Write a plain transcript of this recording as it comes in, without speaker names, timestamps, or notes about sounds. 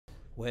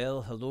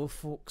Well, hello,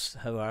 folks.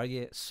 How are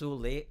you? It's so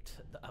late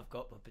that I've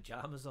got my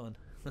pajamas on.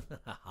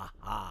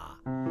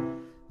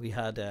 We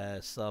had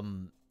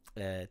some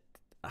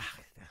ah,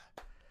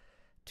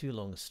 too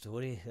long a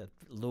story.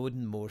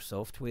 Loading more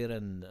software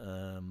and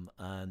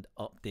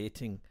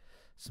updating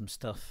some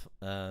stuff,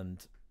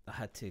 and I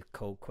had to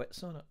call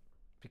quits on it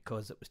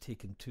because it was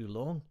taking too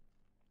long.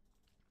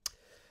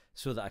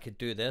 So that I could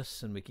do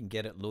this and we can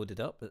get it loaded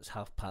up. It's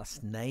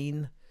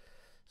 9:30.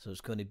 So it's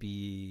going to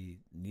be,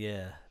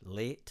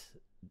 late,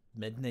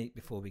 midnight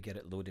before we get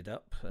it loaded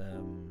up.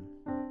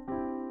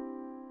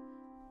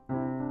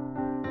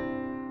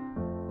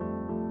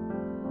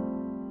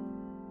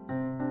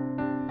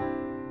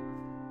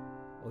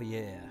 Oh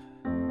yeah.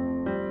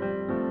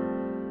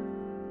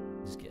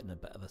 Just getting a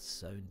bit of a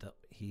sound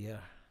up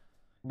here.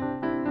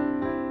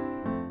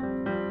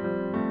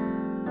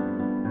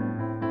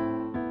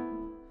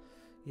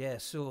 Yeah,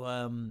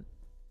 so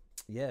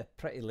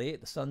pretty late.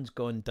 The sun's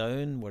gone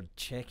down. We're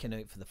checking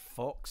out for the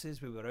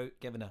foxes. We were out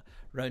giving a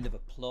round of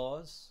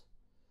applause.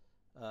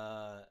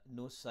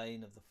 No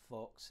sign of the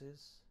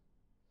foxes.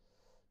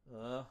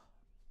 The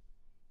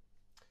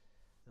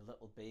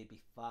little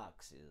baby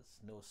foxes.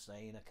 No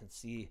sign. I can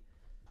see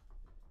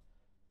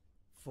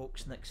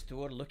folks next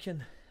door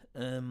looking.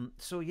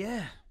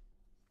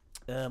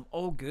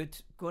 All good.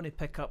 Going to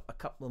pick up a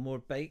couple of more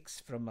bikes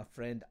from my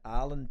friend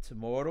Alan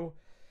tomorrow.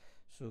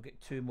 So we'll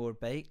get 2 more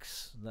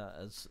bikes. That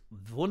is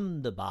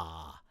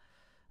wunderbar.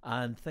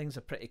 And things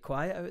are pretty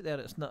quiet out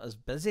there. It's not as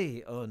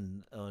busy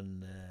on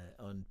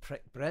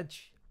Prick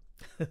Bridge.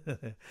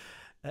 Not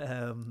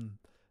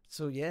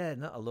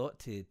a lot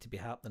to be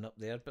happening up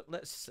there. But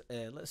let's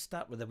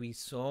start with a wee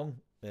song.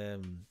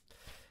 I'm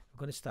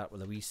going to start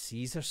with a wee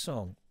Caesar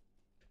song.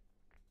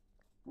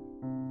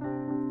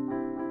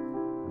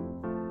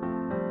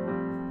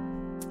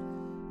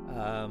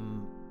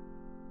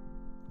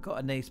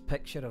 Got a nice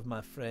picture of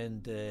my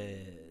friend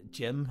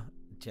Jim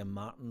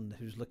Martin,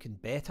 who's looking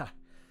better.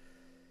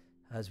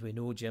 As we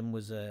know, Jim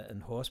was in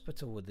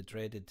hospital with the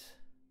dreaded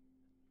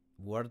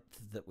word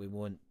that we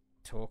won't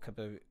talk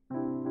about. The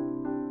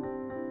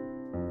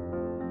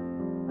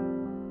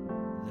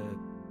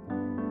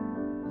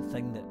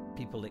thing that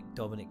people like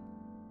Dominic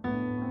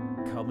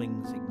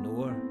Cummings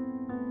ignore.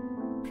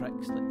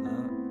 Pricks like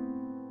that.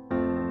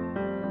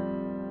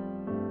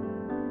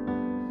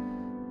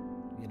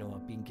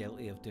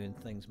 Guilty of doing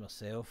things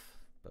myself,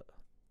 but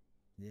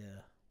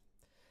yeah,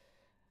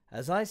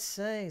 as I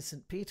say,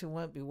 St. Peter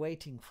won't be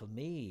waiting for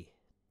me,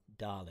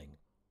 darling.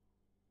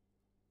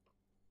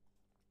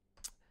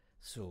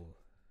 So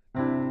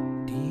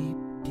deep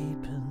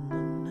in the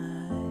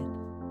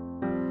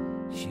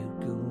night, she'll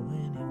go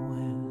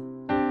anywhere,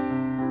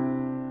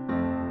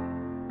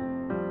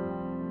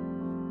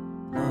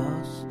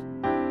 lost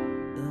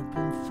up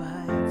in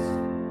fights,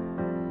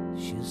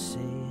 she'll say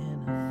anything.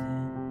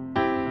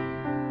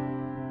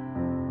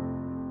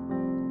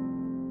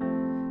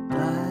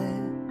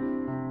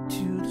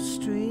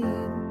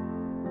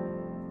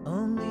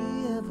 On the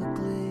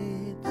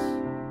Everglades,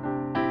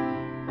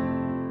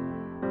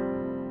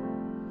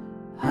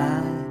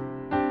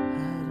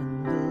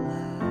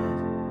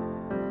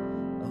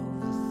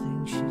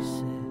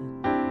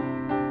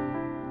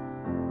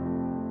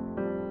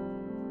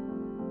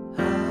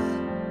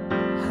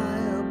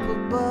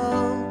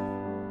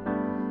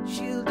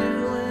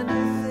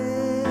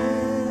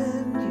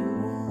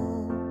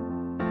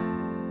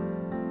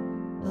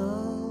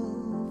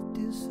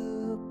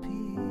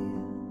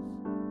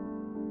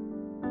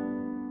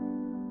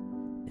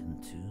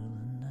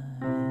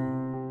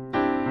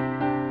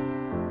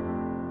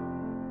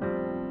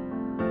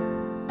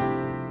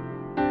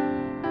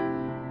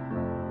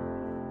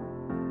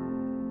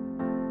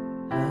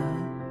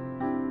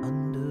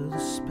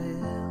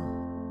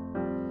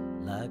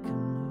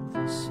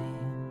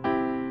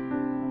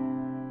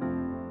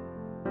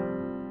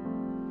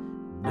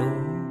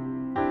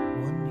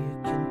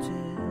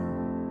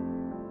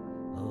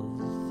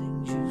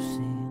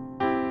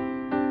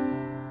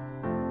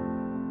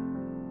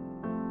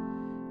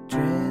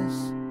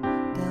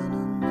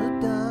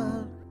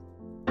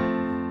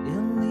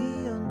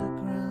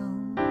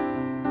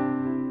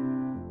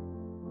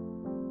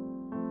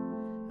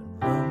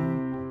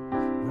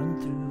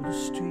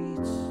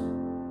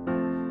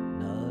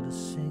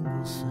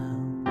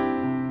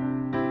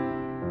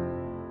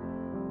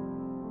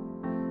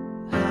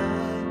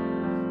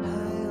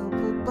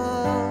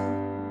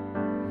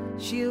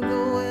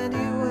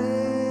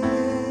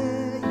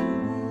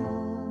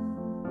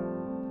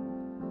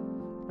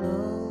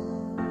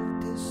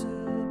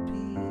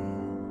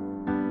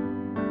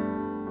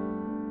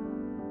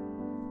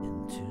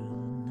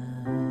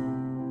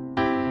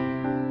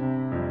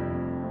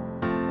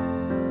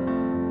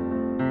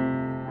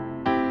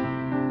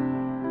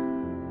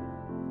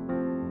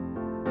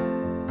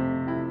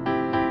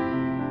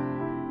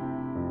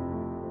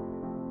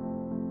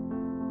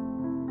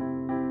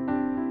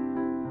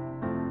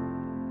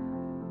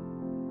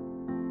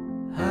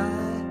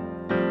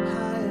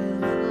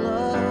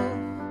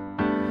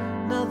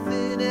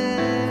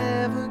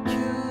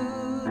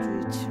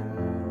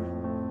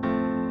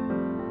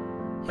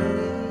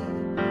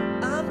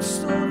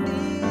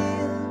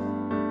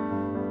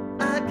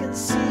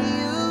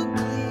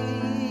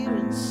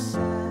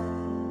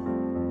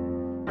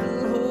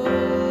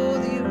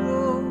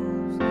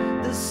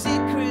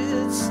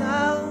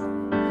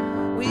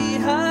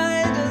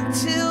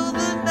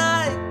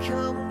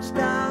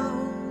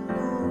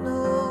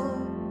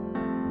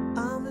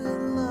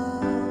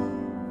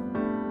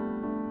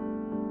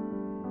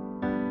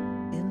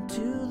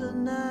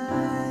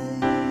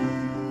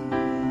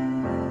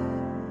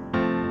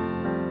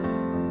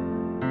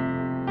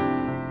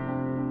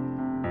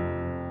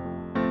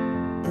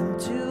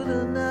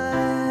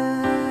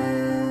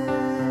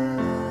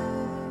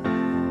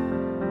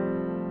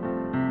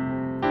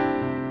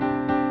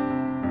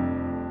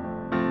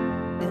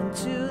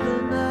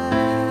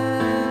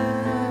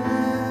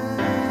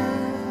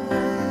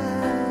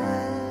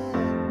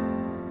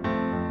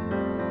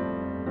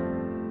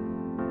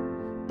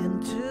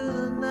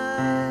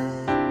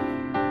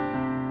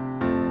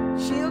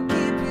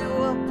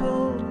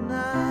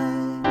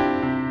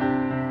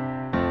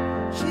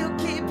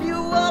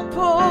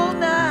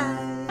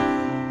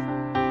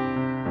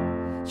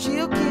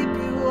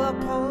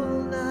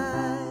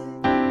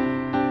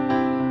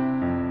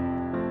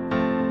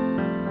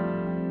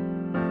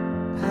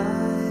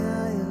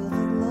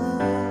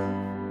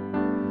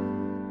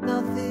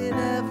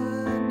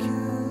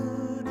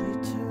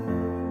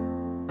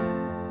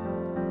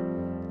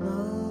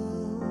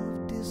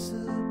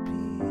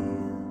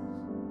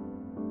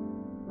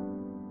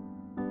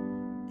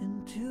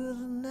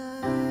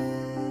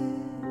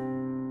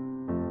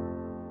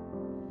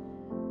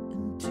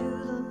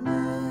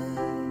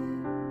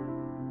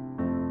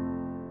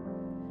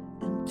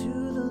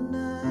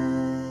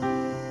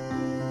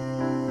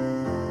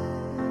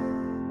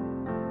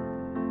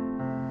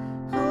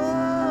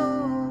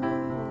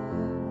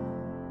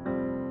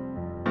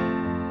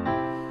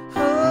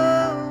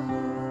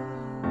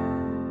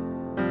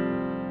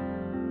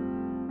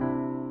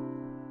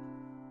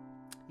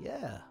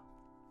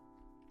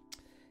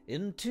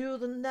 Into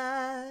the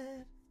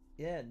night.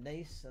 Yeah,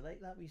 nice. I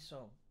like that wee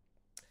song.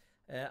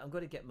 I'm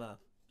going to get my...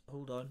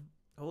 Hold on.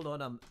 Hold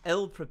on, I'm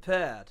ill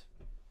prepared.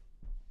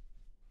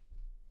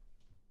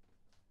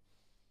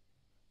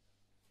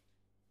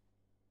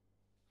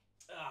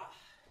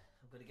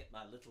 I'm going to get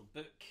my little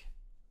book.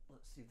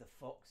 Let's see if the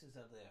foxes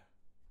are there.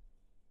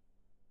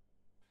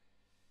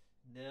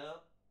 No.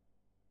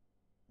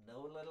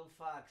 No little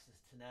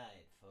foxes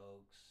tonight,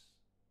 folks.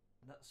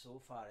 Not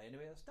so far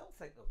anyway. I still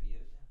think they'll be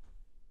out there.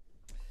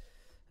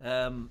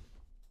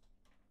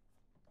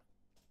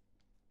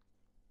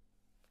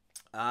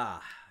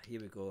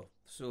 Here we go.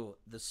 So,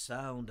 the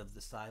sound of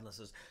the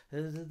silencers.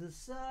 The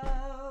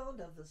sound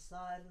of the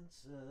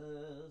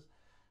silencers.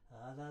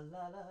 La la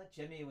la la.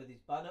 Jimmy with his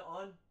bonnet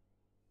on.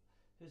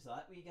 Who's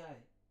that wee guy?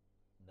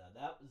 Now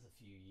that was a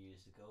few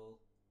years ago.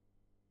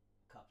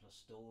 A couple of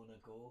stone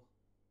ago.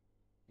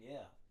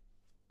 Yeah.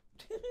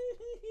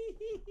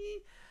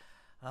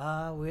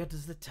 Where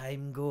does the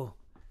time go?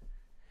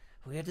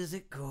 Where does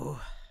it go?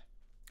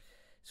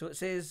 So it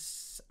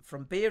says,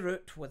 from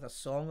Beirut with a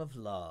song of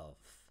love.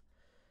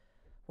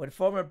 When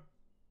former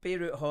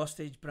Beirut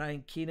hostage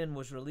Brian Keenan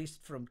was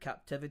released from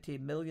captivity,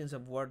 millions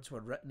of words were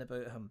written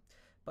about him.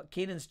 But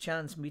Keenan's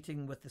chance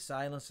meeting with the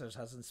Silencers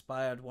has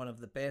inspired one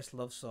of the best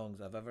love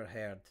songs I've ever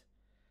heard.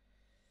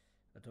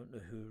 I don't know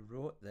who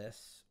wrote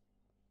this.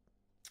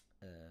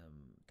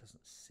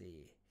 Doesn't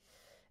say.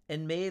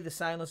 In May, the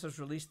Silencers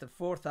released their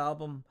fourth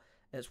album.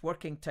 Its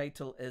working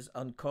title is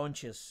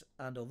Unconscious,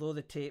 and although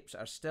the tapes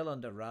are still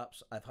under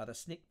wraps, I've had a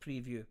sneak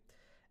preview.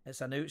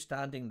 It's an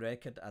outstanding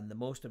record, and the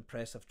most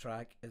impressive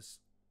track is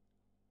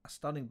a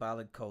stunning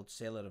ballad called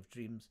Sailor of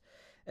Dreams.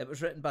 It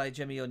was written by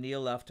Jimmy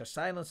O'Neill after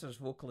Silencers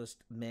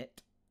vocalist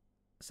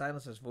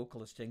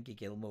Jinky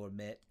Gilmore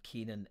met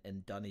Keenan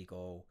in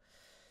Donegal.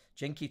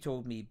 Jinky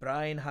told me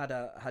Brian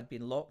had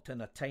been locked in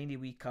a tiny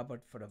wee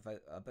cupboard for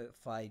about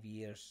 5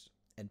 years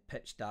in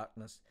pitch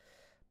darkness,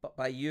 but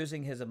by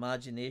using his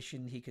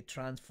imagination he could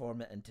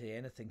transform it into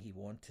anything he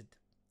wanted.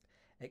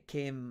 It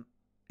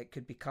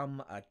could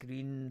become a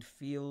green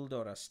field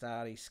or a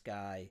starry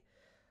sky.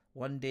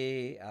 One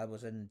day I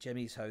was in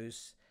Jimmy's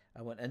house.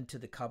 I went into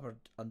the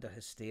cupboard under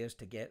his stairs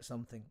to get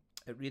something.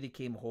 It really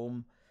came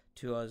home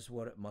to us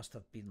what it must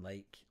have been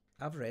like.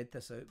 I've read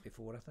this out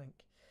before, I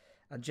think.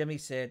 And Jimmy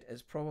said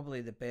it's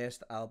probably the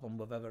best album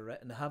we've ever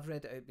written. I have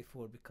read it out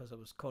before because I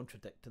was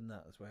contradicting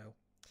that as well.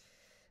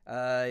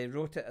 I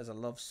wrote it as a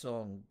love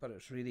song, but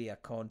it's really a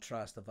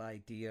contrast of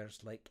ideas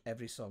like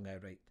every song I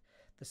write.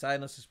 The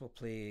Silencers will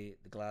play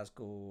the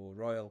Glasgow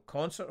Royal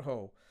Concert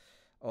Hall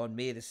on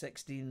May the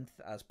 16th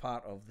as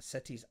part of the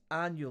city's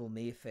annual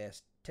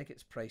Mayfest.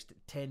 Tickets priced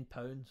at £10.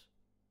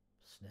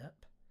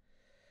 Snap.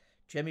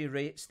 Jimmy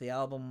rates the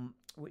album,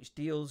 which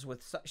deals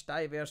with such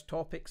diverse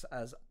topics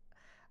as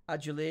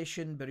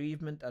adulation,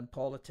 bereavement and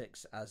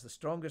politics, as the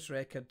strongest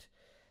record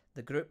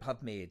the group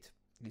have made.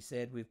 He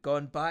said, we've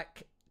gone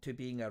back to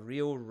being a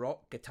real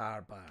rock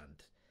guitar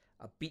band,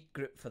 a beat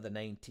group for the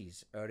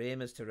 90s. Our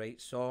aim is to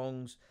write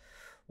songs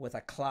with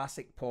a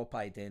classic pop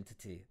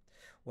identity.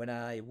 When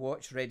I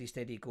watch Ready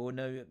Steady Go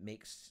now, it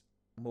makes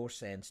more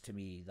sense to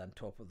me than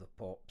Top of the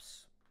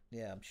Pops.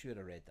 Yeah, I'm sure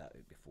I read that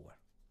out before.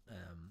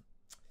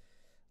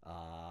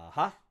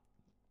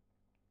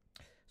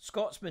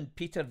 Scotsman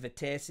Peter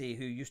Vitesse,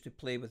 who used to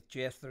play with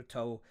Jethro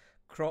Tull,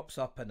 crops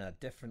up in a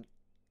different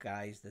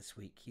guise this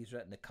week. He's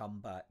written a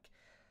comeback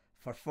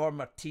for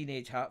former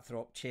teenage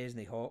heartthrob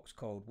Chesney Hawkes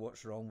called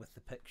What's Wrong with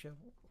the Picture.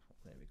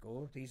 There we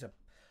go. He's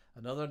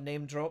another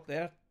name drop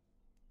there.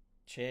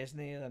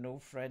 Chesney, an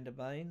old friend of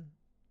mine.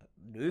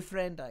 A new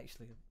friend,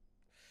 actually.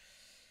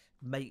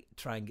 Might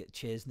try and get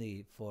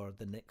Chesney for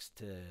the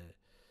next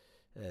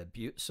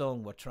Butte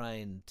song. We're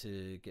trying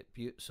to get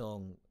Butte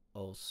song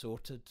all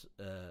sorted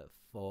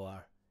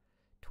for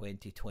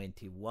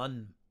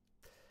 2021.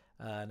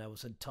 And I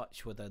was in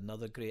touch with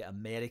another great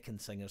American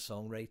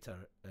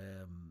singer-songwriter.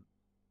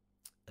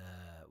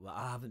 Well,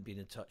 I haven't been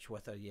in touch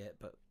with her yet,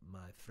 but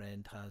my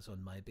friend has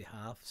on my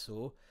behalf.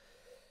 So,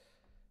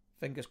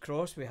 fingers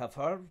crossed we have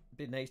her.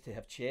 Be nice to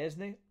have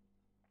Chesney.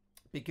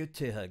 Be good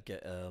to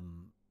get...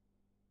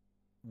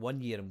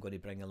 1 year I'm going to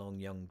bring along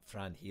young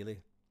Fran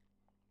Healy.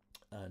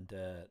 And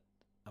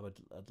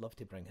I'd love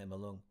to bring him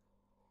along.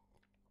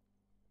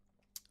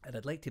 And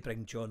I'd like to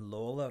bring John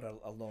Lawler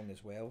along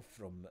as well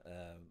from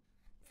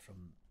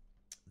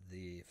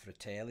the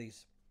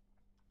Fratellis.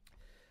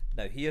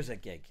 Now here's a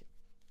gig.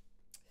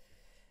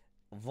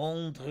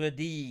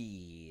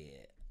 Vendredi,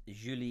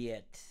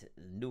 Juliette,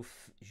 9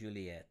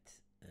 Juliette.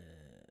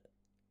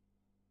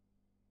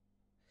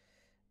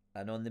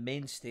 And on the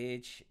main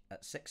stage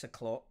at 6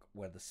 o'clock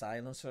were the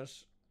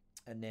Silencers,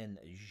 and then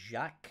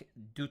Jacques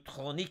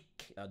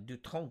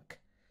Dutronc,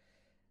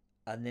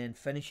 and then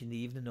finishing the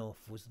evening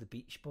off was the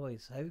Beach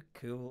Boys. How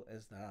cool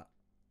is that?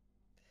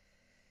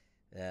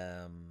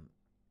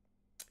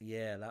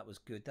 Yeah, that was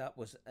good. That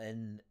was I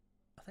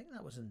think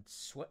that was in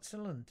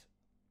Switzerland.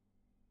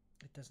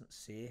 It doesn't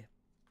say.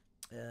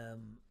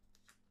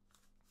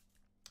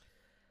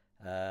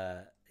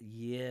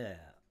 Yeah.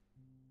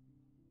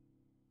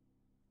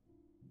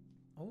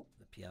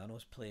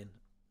 piano's playing.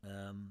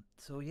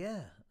 So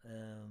yeah,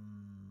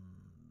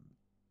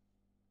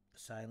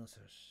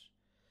 Silencers,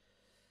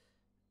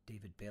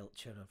 David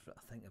Belcher.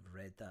 I think I've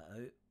read that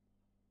out.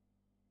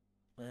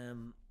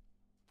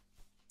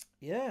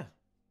 Yeah.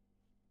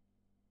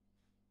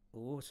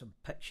 Oh, some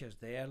pictures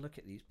there. Look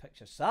at these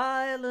pictures.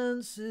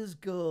 Silence is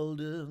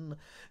golden,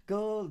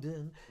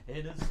 golden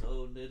in its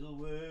own little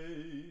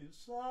way.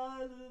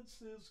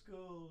 Silence is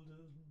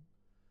golden.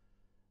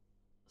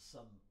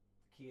 Some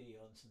Carrie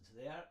Onson's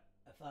there.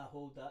 If I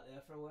hold that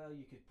there for a while,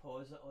 you could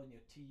pause it on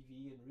your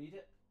TV and read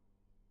it.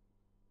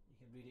 You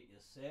can read it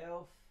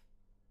yourself.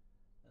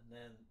 And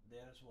then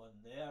there's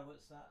one there.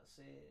 What's that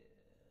say?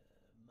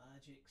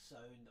 Magic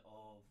sound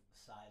of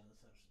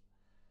silencers.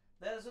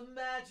 There's a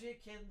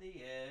magic in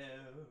the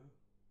air.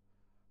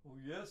 Oh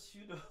yes,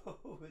 you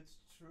know it's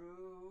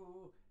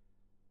true.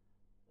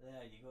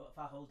 There you go. If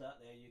I hold that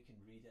there, you can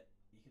read it.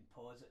 You can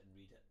pause it and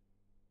read it.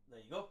 There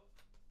you go.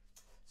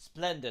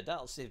 Splendid.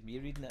 That'll save me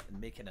reading it and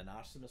making an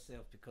arse of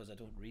myself because I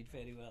don't read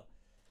very well.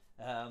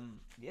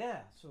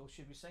 Yeah, so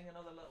should we sing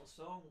another little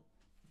song?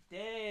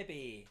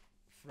 Debbie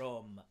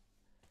from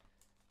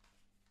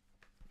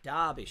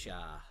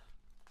Derbyshire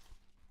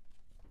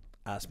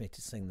asked me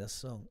to sing this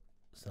song.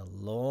 It's a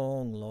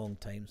long, long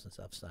time since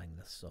I've sang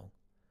this song.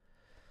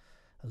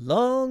 A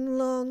long,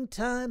 long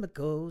time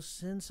ago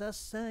since I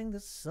sang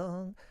this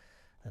song,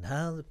 and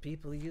how the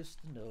people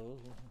used to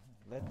know.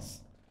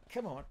 Let's,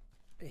 come on,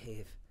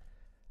 behave.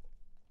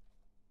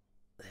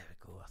 There we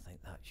go, I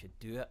think that should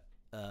do it.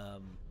 I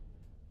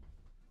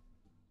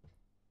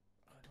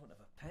don't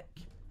have a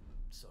pick.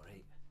 It's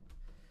alright.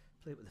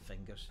 Play it with the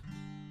fingers.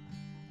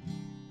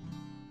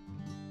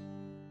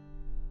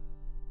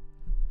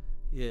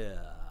 Yeah.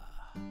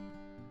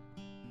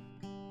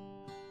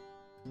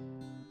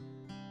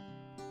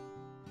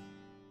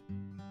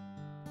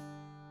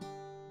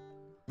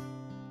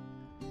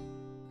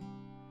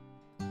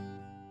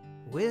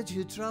 Where'd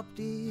you drop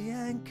the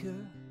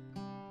anchor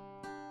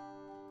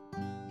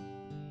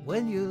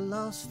when you're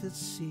lost at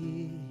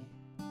sea?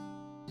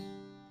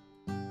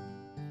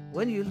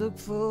 When you look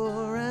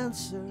for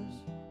answers,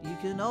 you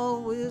can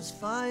always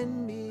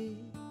find me.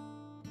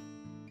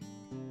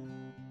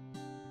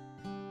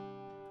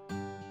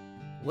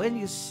 When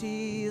you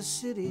see a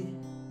city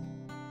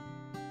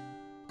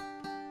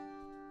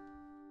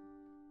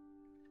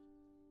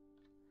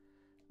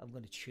I'm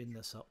going to tune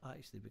this up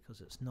actually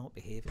because it's not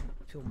behaving.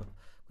 I'm going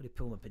to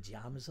pull my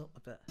pyjamas up a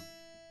bit.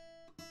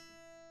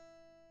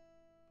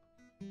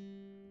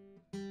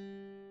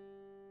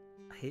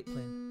 I hate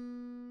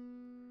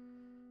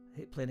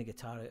playing a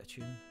guitar out of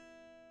tune.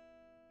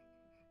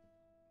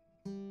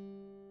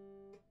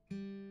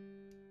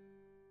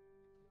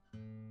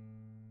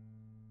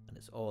 And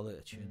it's all out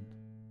of tune.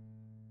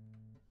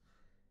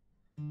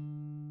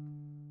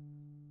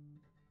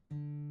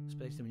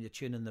 Especially when you're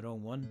tuning the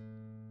wrong one.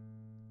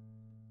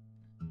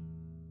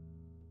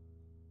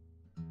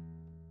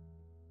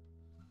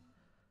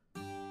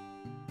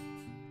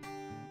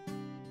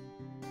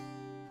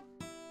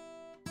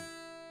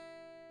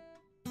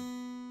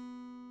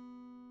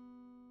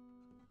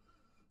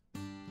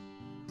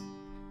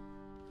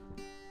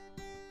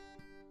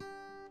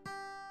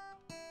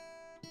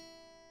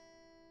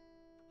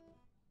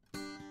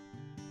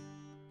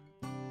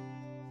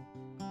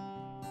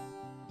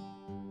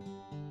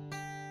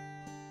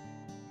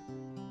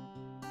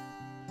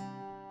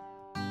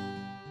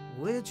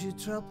 Where'd you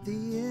drop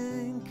the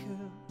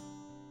anchor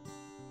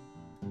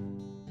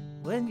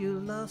when you're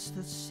lost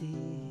at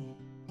sea?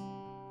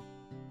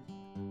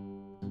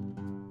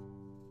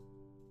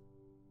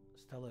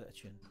 Still out of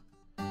tune.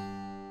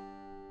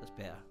 That's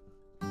better.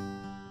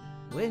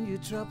 When you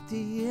drop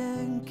the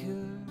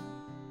anchor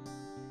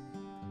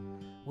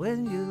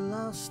when you're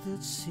lost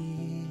at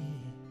sea,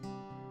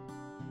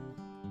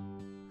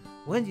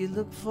 when you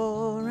look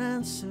for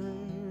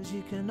answers,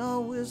 you can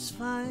always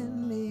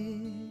find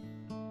me.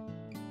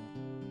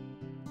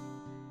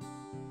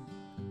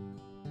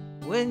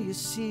 When you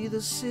see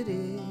the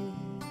city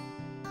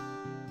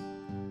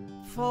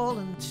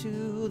falling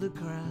to the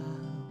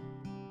ground,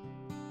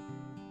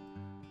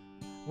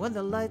 when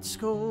the lights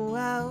go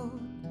out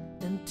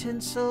in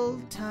Tinsel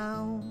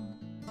Town,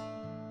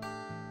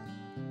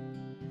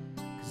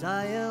 'cause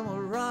I am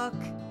a rock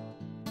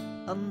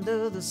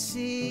under the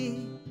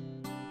sea,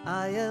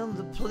 I am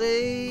the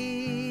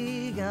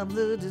plague, I'm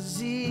the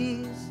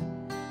disease,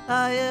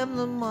 I am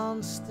the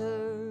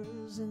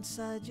monsters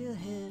inside your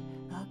head,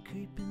 I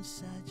creep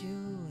inside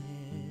your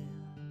head.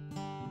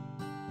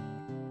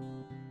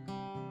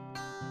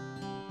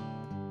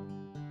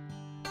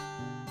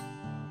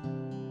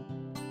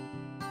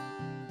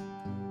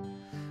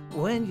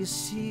 When you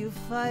see a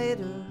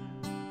fighter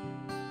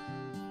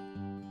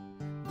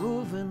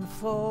moving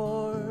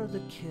for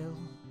the kill,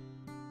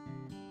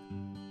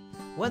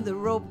 when the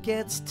rope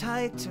gets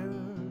tighter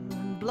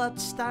and blood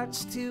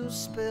starts to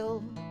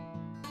spill,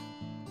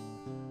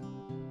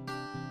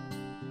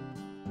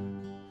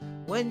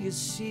 when you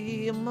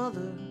see a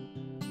mother,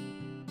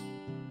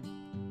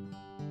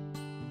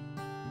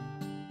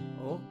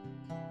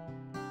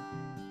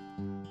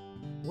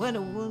 when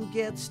a wound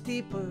gets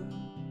deeper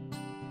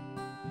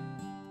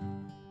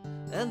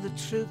and the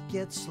truth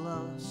gets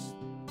lost.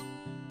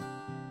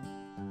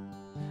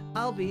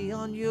 I'll be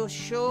on your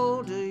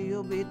shoulder,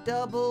 you'll be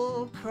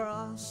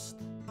double-crossed.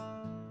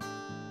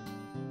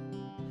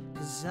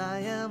 'Cause I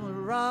am a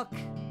rock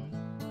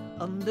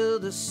under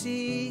the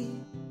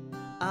sea.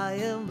 I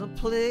am the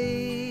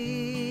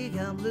plague,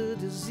 I'm the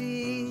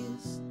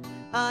disease.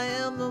 I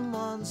am the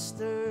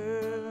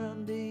monster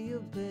under your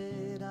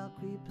bed. I'll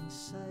creep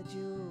inside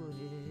your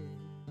head.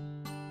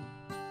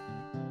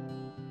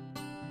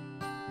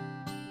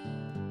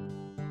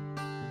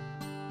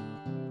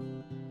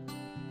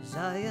 'Cause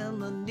I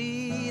am the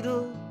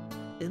needle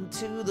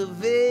into the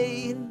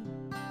vein.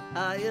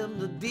 I am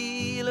the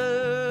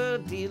dealer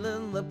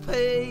dealing the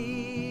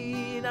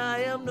pain. I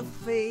am the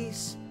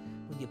face.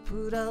 When you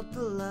put out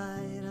the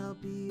light, I'll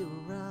be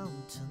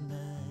around tonight.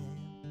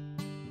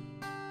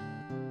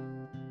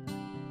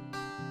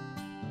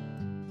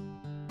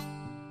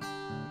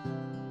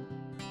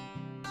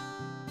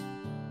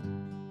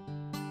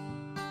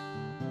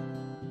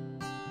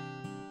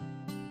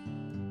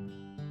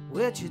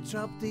 Where'd you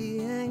drop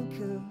the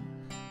anchor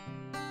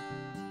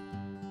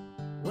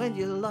when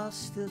you're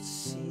lost at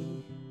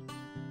sea?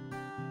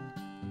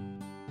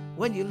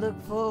 When you look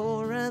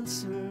for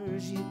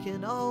answers, you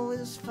can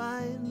always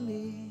find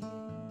me.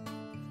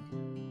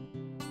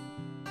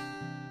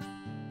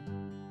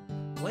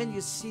 When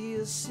you see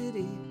a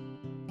city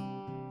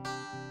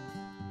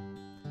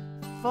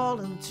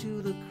falling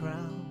to the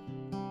ground,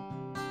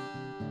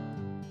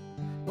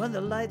 when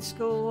the lights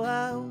go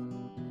out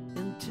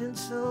in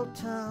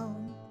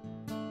Tinseltown,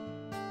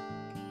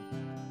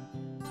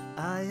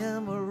 I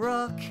am a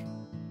rock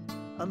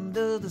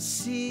under the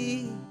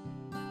sea.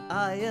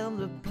 I am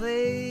the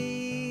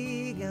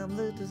plague, I'm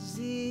the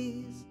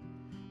disease.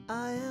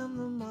 I am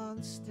the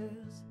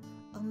monsters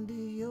under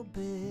your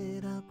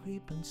bed. I'll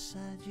creep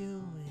inside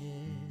your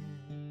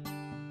head.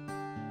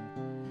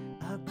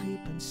 I'll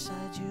creep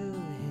inside your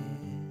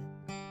head.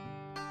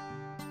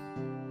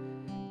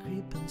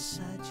 Creep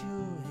inside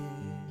your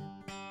head.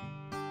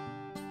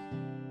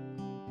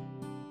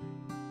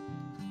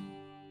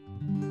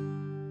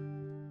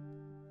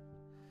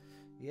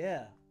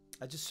 Yeah.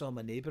 I just saw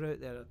my neighbour out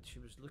there. She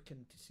was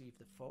looking to see if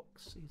the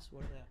foxes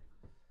were there,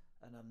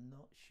 and I'm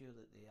not sure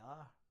that they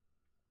are.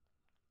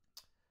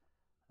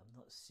 I'm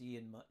not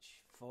seeing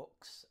much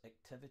fox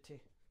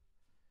activity.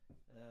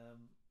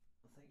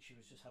 I think she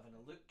was just having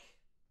a look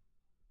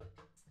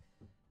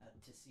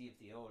to see if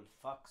the old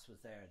fox was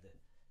there,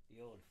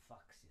 the old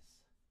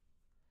foxes.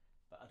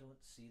 But I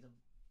don't see them.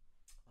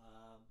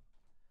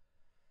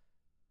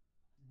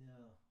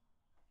 No,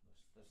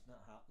 that's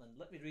not happening.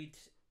 Let me read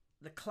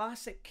the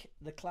classic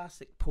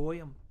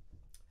poem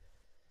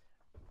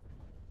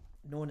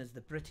known as the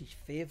British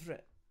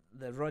favourite,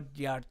 the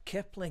Rudyard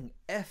Kipling,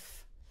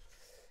 If.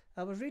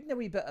 I was reading a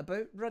wee bit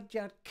about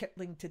Rudyard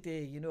Kipling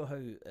today. You know how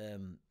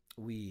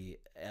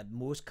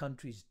most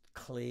countries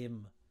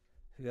claim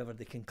whoever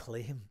they can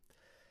claim.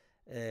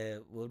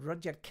 Well,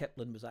 Rudyard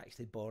Kipling was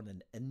actually born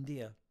in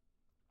India,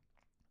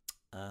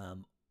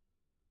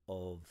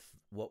 of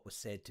what was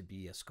said to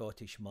be a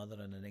Scottish mother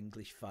and an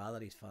English father.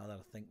 His father,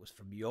 I think, was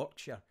from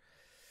Yorkshire.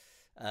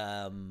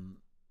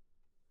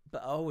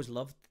 But I always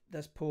loved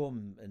this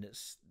poem, and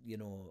it's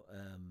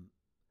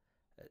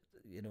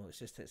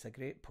it's a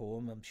great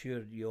poem. I'm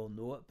sure you all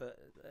know it, but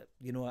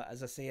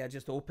as I say, I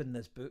just open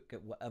this book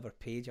at whatever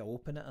page I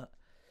open it at,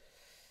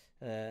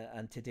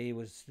 and today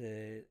was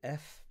the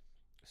If.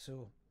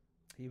 So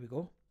here we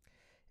go.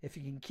 If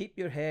you can keep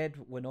your head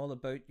when all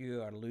about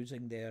you are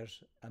losing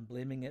theirs and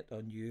blaming it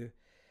on you,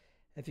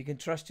 if you can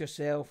trust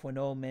yourself when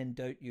all men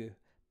doubt you,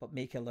 but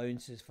make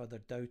allowances for their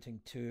doubting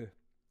too,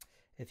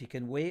 if you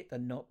can wait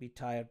and not be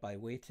tired by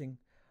waiting,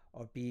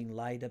 or being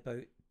lied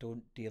about,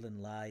 don't deal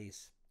in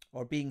lies,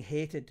 or being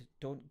hated,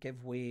 don't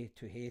give way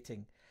to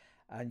hating,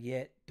 and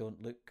yet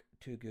don't look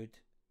too good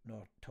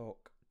nor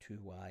talk too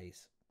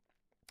wise.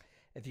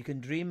 If you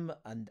can dream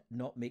and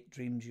not make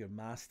dreams your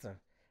master,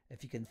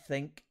 if you can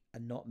think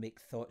and not make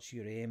thoughts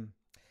your aim,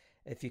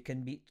 if you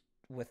can meet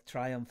with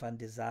triumph and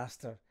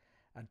disaster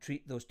and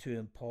treat those two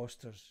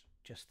impostors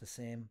just the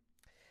same,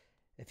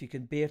 if you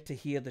can bear to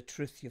hear the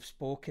truth you've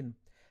spoken,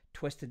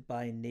 twisted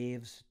by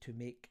knaves to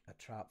make a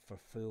trap for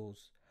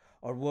fools,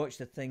 or watch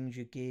the things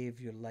you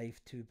gave your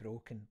life to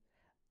broken,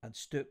 and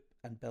stoop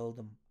and build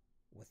them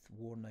with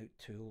worn out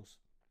tools.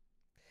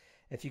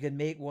 If you can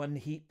make one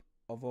heap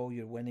of all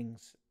your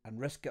winnings, and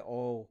risk it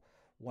all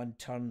one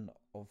turn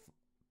of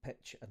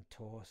pitch and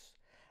toss,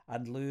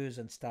 and lose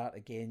and start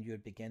again your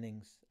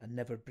beginnings, and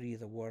never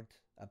breathe a word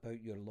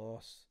about your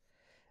loss.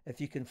 If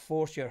you can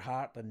force your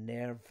heart and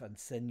nerve and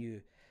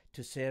sinew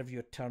to serve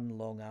your turn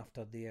long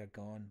after they are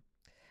gone,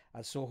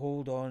 and so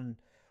hold on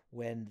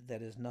when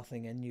there is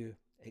nothing in you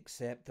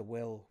except the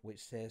will which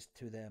says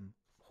to them,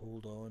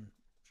 hold on.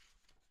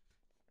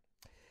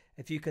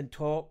 If you can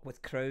talk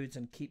with crowds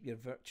and keep your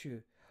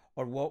virtue,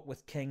 or walk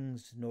with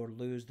kings nor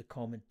lose the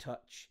common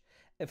touch,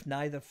 if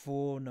neither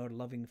foe nor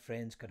loving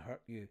friends can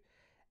hurt you,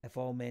 if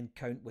all men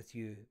count with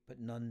you but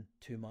none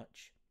too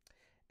much,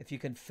 If you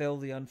can fill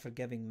the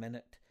unforgiving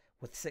minute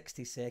with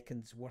 60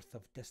 seconds worth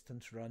of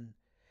distance run,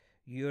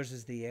 yours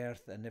is the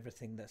earth and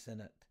everything that's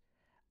in it,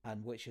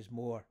 and which is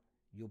more,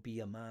 you'll be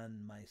a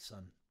man, my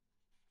son.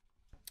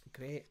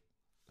 Great,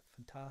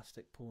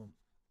 fantastic poem.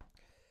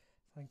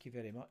 Thank you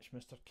very much,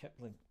 Mr.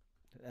 Kipling.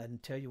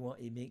 And tell you what,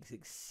 he makes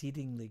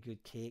exceedingly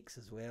good cakes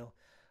as well.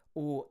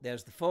 Oh,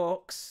 there's the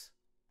fox.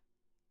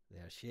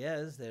 There she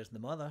is. There's the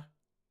mother.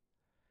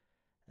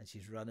 And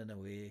she's running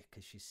away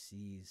because she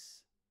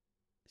sees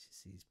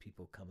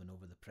people coming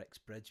over the Pricks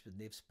Bridge, but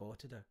they've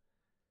spotted her.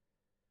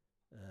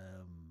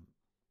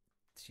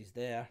 She's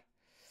there.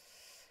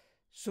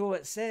 So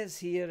it says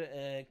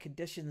here,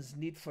 conditions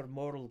need for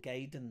moral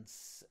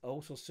guidance,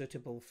 also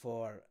suitable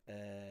for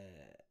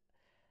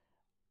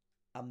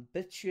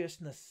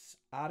ambitiousness,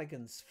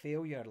 arrogance,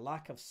 failure,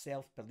 lack of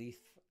self-belief,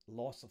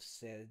 loss of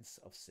sense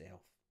of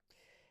self.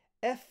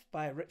 If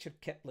by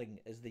Richard Kipling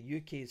is the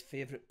UK's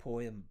favourite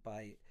poem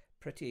by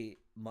pretty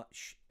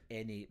much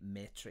any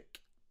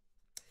metric.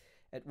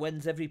 It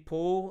wins every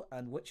poll,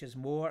 and which is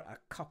more, a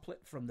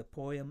couplet from the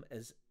poem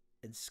is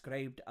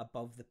inscribed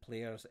above the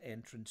player's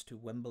entrance to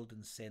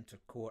Wimbledon Centre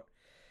Court.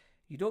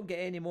 You don't get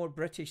any more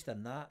British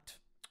than that.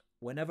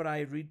 Whenever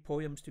I read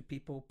poems to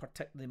people,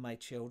 particularly my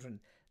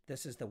children,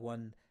 this is the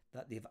one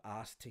that they've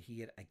asked to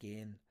hear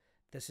again.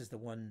 This is the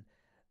one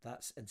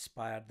that's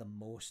inspired them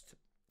most.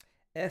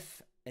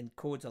 If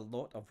encodes a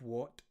lot of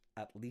what,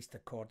 at least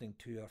according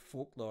to our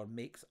folklore,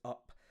 makes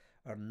up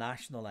our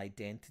national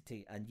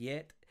identity, and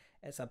yet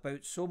it's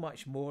about so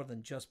much more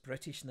than just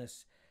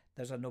Britishness.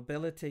 There's a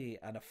nobility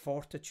and a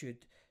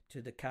fortitude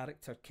to the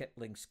character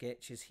Kipling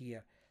sketches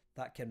here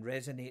that can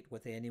resonate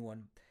with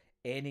anyone,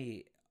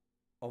 any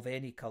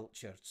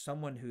culture.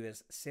 Someone who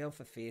is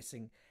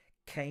self-effacing,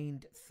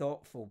 kind,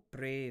 thoughtful,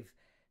 brave,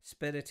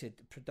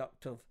 spirited,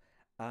 productive,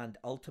 and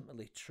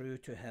ultimately true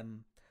to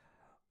him,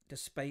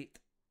 despite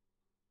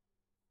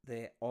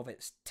of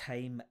its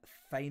time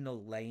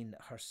final line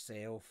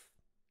herself.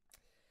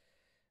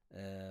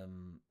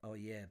 Oh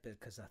yeah,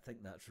 because I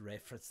think that's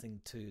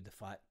referencing to the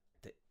fact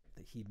that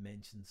he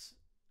mentions,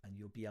 and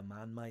you'll be a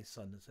man, my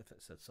son, as if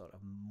it's a sort of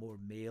more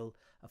male.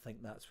 I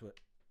think that's what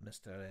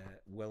Mr.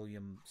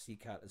 William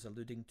Seacart is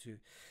alluding to.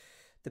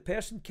 The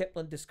person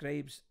Kipling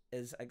describes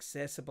is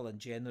accessible and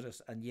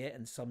generous, and yet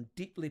in some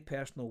deeply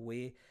personal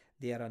way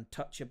they are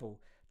untouchable.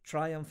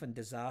 Triumph and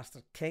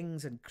disaster,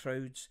 kings and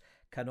crowds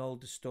can all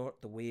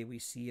distort the way we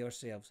see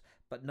ourselves,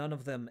 but none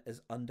of them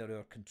is under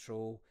our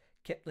control.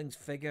 Kipling's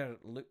figure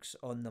looks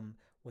on them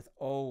with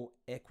all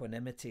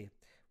equanimity.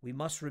 We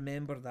must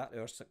remember that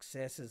our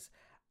successes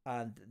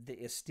and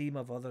the esteem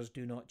of others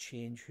do not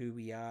change who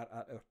we are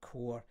at our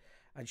core,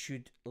 and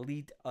should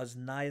lead us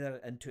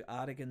neither into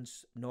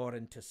arrogance nor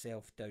into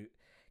self-doubt.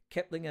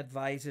 Kipling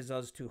advises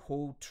us to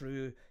hold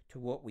true to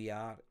what we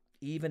are,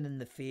 even in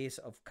the face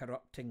of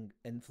corrupting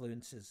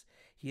influences.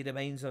 He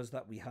reminds us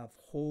that we have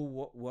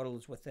whole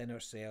worlds within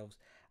ourselves,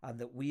 and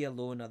that we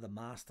alone are the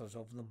masters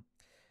of them.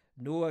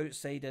 No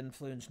outside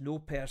influence, no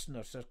person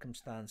or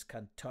circumstance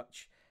can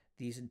touch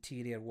these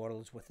interior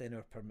worlds without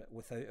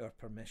our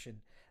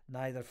permission.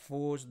 Neither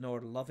foes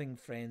nor loving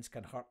friends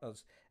can hurt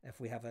us if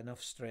we have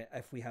enough strength,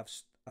 if we have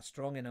a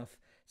strong enough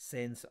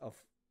sense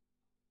of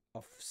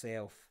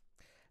self.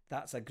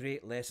 That's a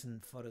great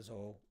lesson for us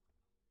all.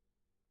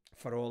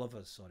 For all of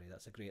us, sorry,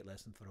 that's a great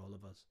lesson for all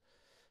of us.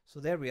 So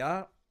there we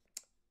are,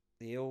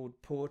 the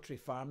old poetry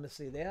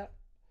pharmacy there.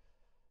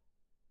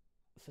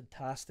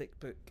 Fantastic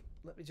book.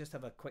 Let me just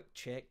have a quick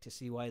check to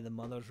see why the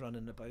mother's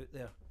running about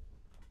there.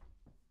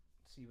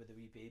 See where the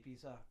wee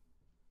babies are.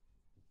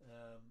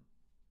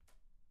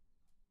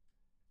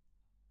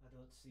 I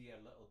don't see her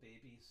little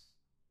babies,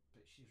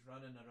 but she's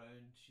running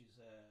around. She's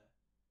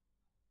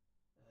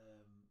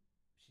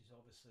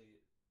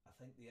obviously, I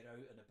think they're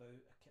out and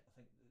about. I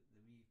think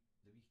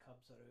the wee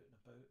cubs are out and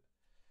about.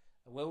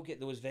 I will get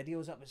those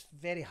videos up. It's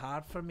very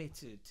hard for me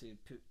to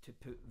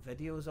put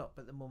videos up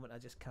at the moment. I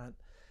just can't.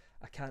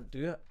 I can't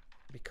do it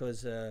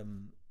because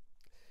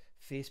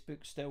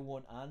Facebook still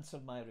won't answer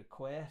my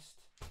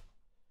request.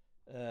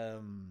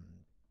 I'm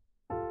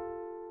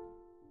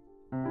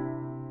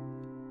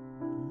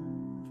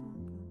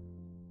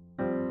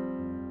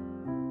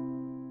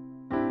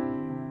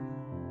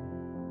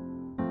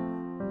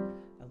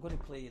going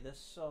to play this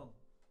song.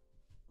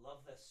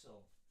 Love this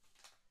song.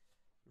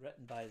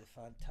 Written by the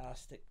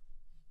fantastic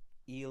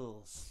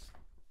Eels,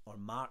 or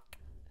Mark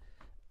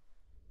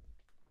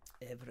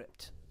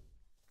Everett.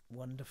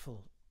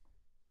 Wonderful.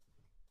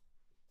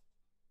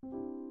 I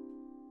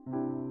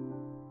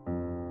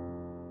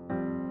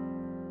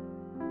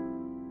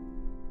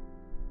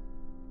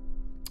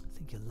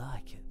think you'll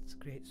like it. It's a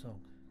great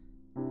song.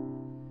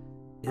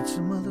 It's a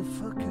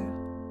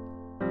motherfucker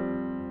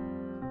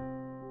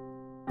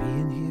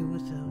being here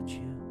without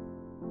you,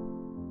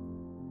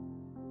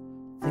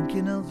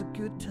 thinking of the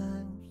good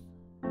times,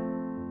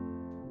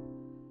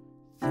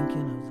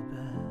 thinking of the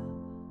bad,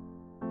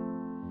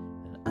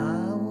 and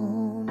I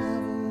won't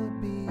ever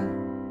be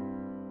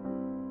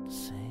the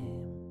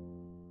same.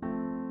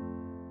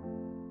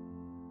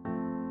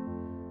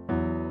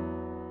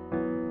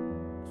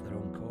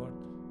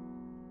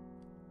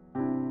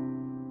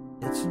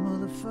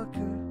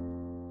 motherfucker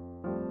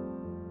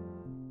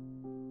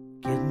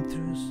getting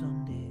through a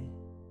Sunday,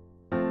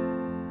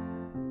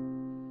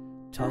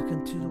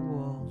 talking to the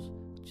walls,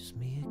 just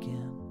me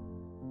again.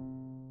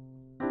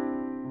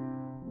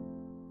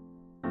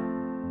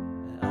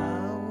 I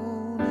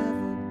won't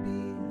ever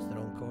be, is the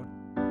wrong chord,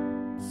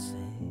 the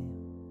same.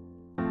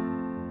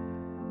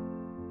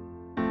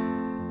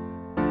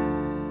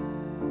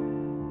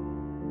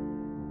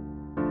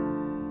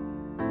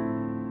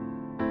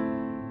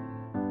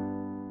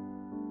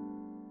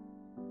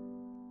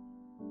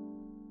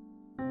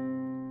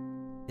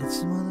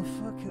 It's a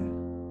motherfucker,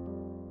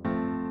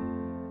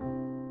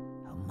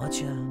 how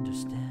much I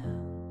understand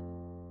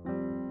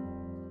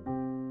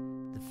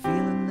the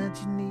feeling that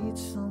you need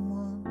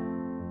someone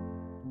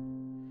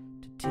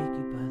to take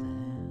you by the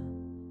hand,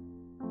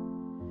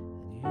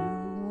 and you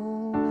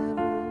won't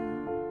ever,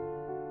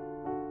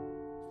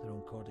 it's the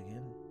wrong chord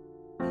again,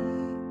 be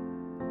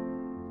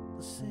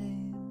the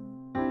same.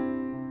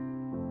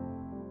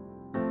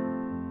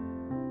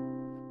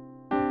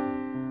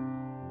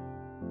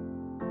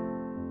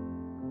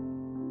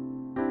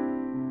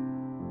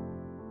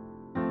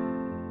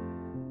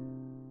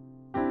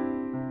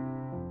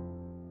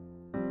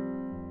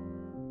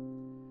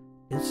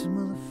 It's a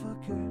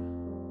motherfucker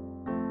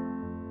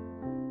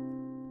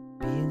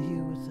being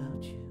here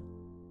without you,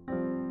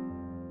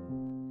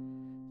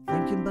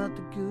 thinking about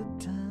the good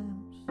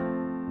times,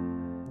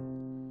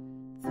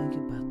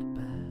 thinking about the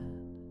bad,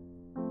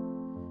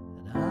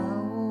 and I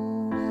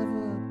won't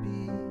ever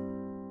be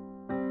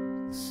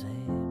the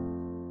same.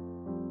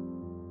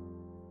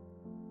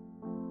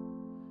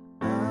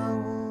 I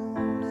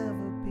won't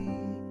ever be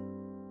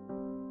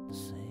the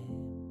same.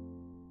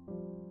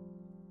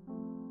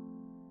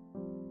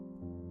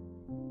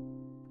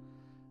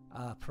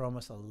 I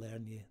promise I'll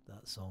learn you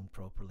that song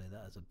properly.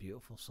 That is a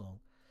beautiful song.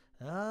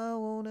 I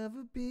won't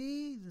ever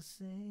be the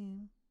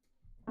same.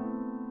 I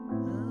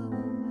won't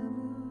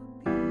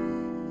ever be.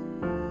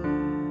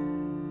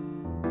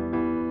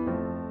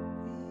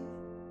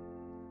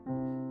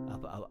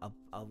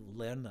 I'll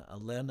learn it.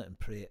 I'll learn it and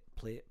play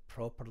it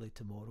properly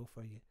tomorrow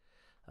for you.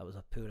 That was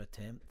a poor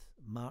attempt.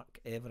 Mark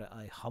Everett,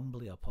 I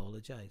humbly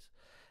apologise.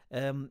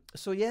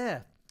 So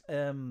yeah,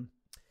 I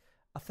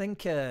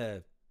think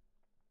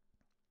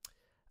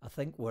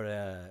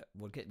we're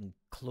getting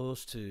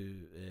close to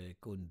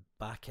going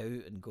back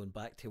out and going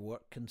back to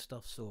work and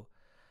stuff. So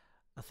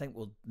I think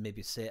we'll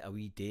maybe set a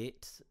wee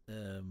date.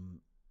 I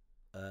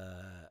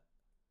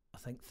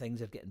think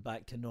things are getting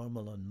back to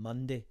normal on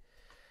Monday.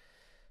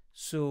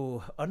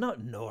 So, or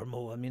not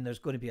normal. I mean, there's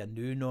going to be a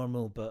new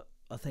normal, but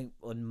I think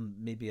on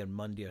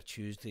Monday or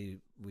Tuesday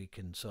we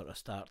can sort of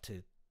start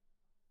to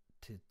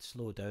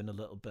slow down a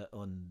little bit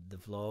on the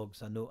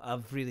vlogs. I know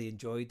I've really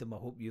enjoyed them. I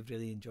hope you've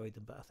really enjoyed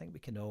them, but I think we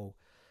can all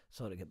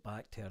sort of get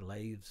back to our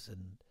lives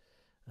and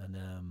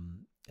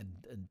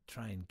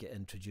try and get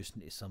introduced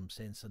into some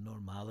sense of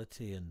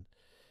normality and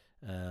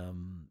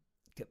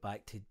get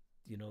back to,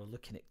 you know,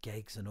 looking at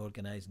gigs and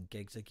organising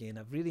gigs again.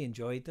 I've really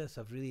enjoyed this.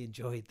 I've really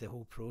enjoyed the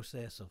whole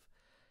process of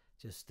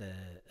just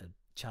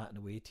chatting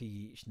away to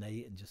you each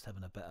night and just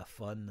having a bit of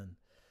fun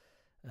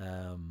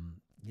and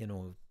you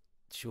know,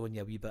 showing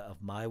you a wee bit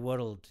of my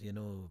world, you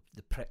know,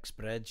 the Pricks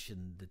Bridge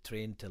and the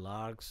train to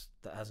Largs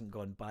that hasn't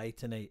gone by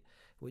tonight,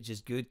 which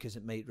is good because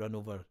it might run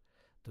over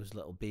those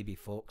little baby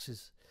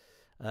foxes.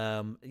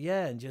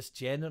 Yeah, and just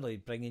generally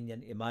bringing you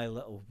into my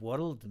little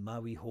world and my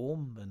wee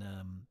home and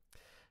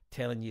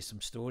telling you some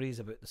stories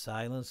about the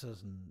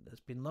silencers, and it's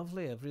been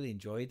lovely. I've really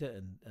enjoyed it,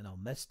 and I'll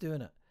miss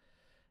doing it.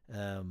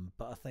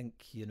 But I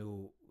think, you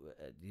know,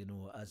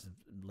 as of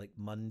like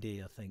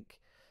Monday, I think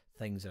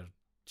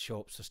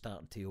shops are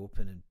starting to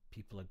open and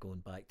people are going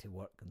back to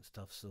work and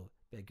stuff, so it'll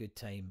be a good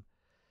time.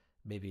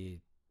 Maybe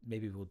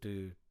we'll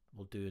do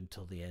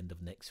until the end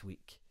of next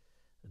week,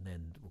 and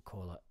then we'll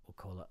call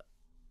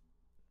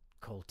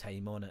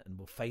time on it, and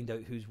we'll find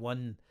out who's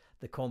won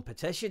the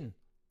competition,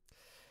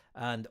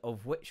 and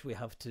of which we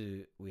have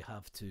to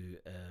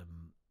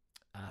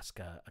ask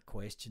a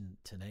question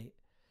tonight.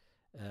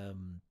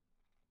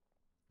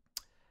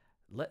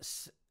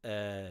 Let's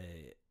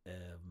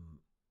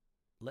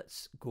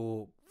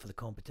go for the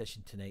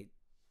competition tonight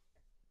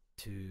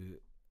to,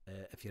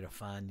 if you're a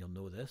fan, you'll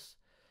know this.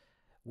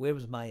 Where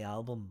was my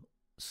album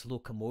Slow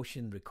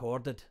Commotion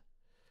recorded?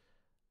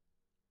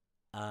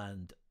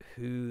 And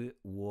who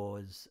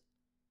was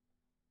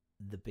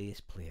the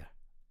bass player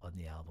on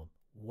the album?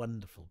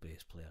 Wonderful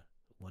bass player,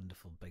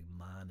 wonderful big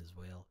man as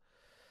well.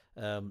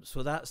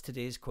 So that's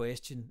today's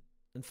question.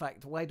 In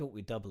fact, why don't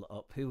we double it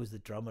up? Who was the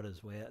drummer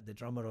as well? The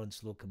drummer on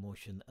Slow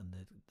Commotion and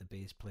the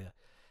bass player.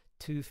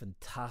 Two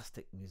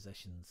fantastic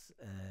musicians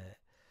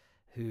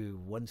who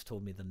once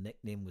told me their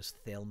nickname was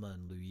Thelma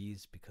and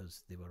Louise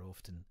because they were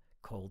often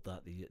called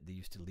that. They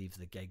used to leave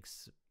the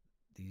gigs,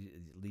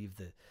 leave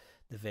the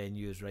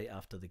venues right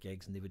after the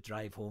gigs, and they would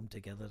drive home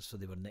together, so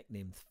they were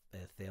nicknamed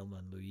Thelma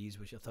and Louise,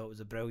 which I thought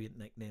was a brilliant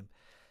nickname.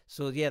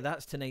 So yeah,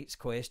 that's tonight's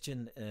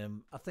question.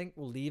 I think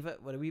we'll leave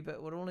it.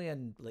 We're only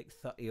in like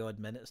 30 odd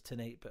minutes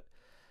tonight, but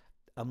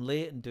I'm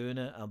late in doing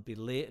it. I'll be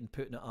late in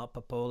putting it up.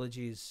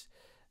 Apologies.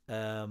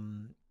 As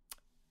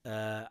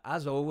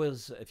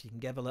always, if you can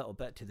give a little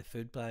bit to the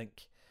food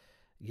bank,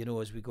 you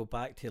know, as we go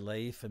back to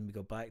life and we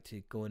go back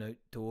to going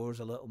outdoors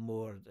a little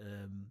more,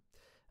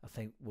 I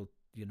think we'll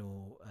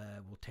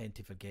tend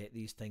to forget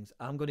these things.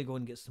 I'm going to go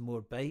and get some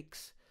more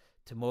bikes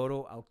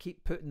tomorrow. I'll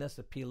keep putting this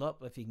appeal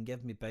up. If you can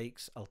give me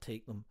bikes, I'll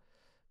take them.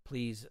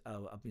 Please,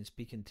 I've been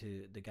speaking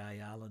to the guy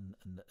Alan,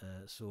 and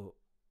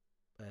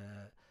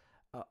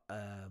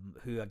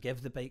who I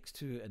give the bikes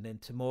to, and then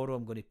tomorrow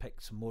I'm going to pick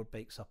some more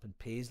bikes up in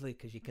Paisley,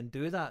 because you can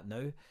do that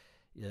now,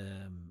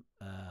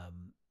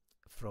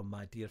 from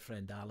my dear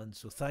friend Alan.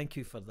 So thank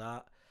you for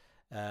that.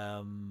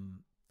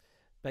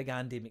 Big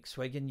Andy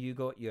McSwiggan, you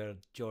got your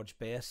George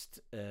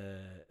Best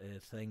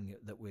thing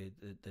that we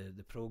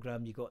the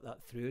program, you got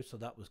that through, so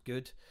that was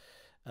good.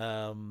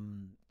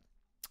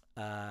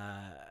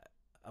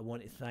 I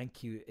want to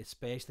thank you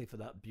especially for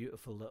that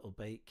beautiful little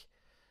bike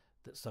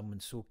that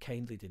someone so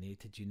kindly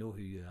donated. You know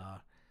who you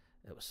are.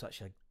 It was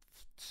such a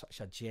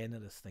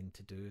generous thing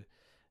to do.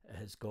 It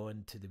has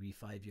gone to the wee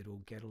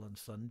 5-year-old girl on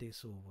Sunday,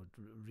 so we're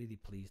really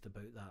pleased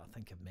about that. I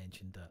think I've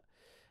mentioned that.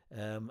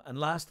 And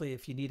lastly,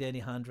 if you need any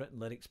handwritten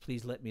lyrics,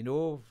 please let me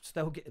know.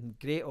 Still getting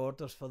great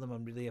orders for them.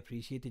 I'm really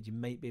appreciated. You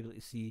might be able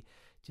to see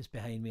just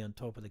behind me on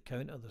top of the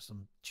counter, there's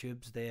some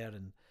tubes there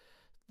and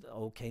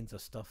all kinds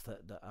of stuff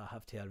that I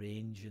have to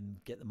arrange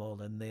and get them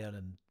all in there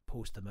and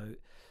post them out.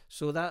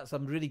 So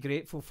I'm really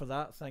grateful for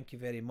that. Thank you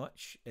very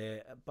much.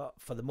 But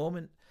for the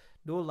moment,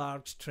 no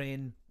large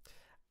train.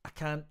 I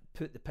can't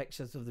put the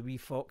pictures of the wee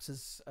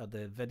foxes or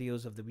the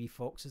videos of the wee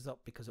foxes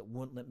up because it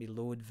won't let me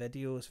load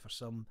videos for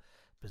some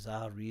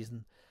bizarre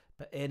reason.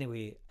 But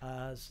anyway,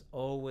 as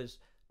always,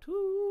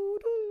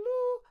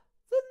 toodaloo,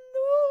 the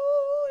no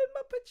in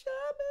my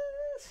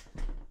pajamas.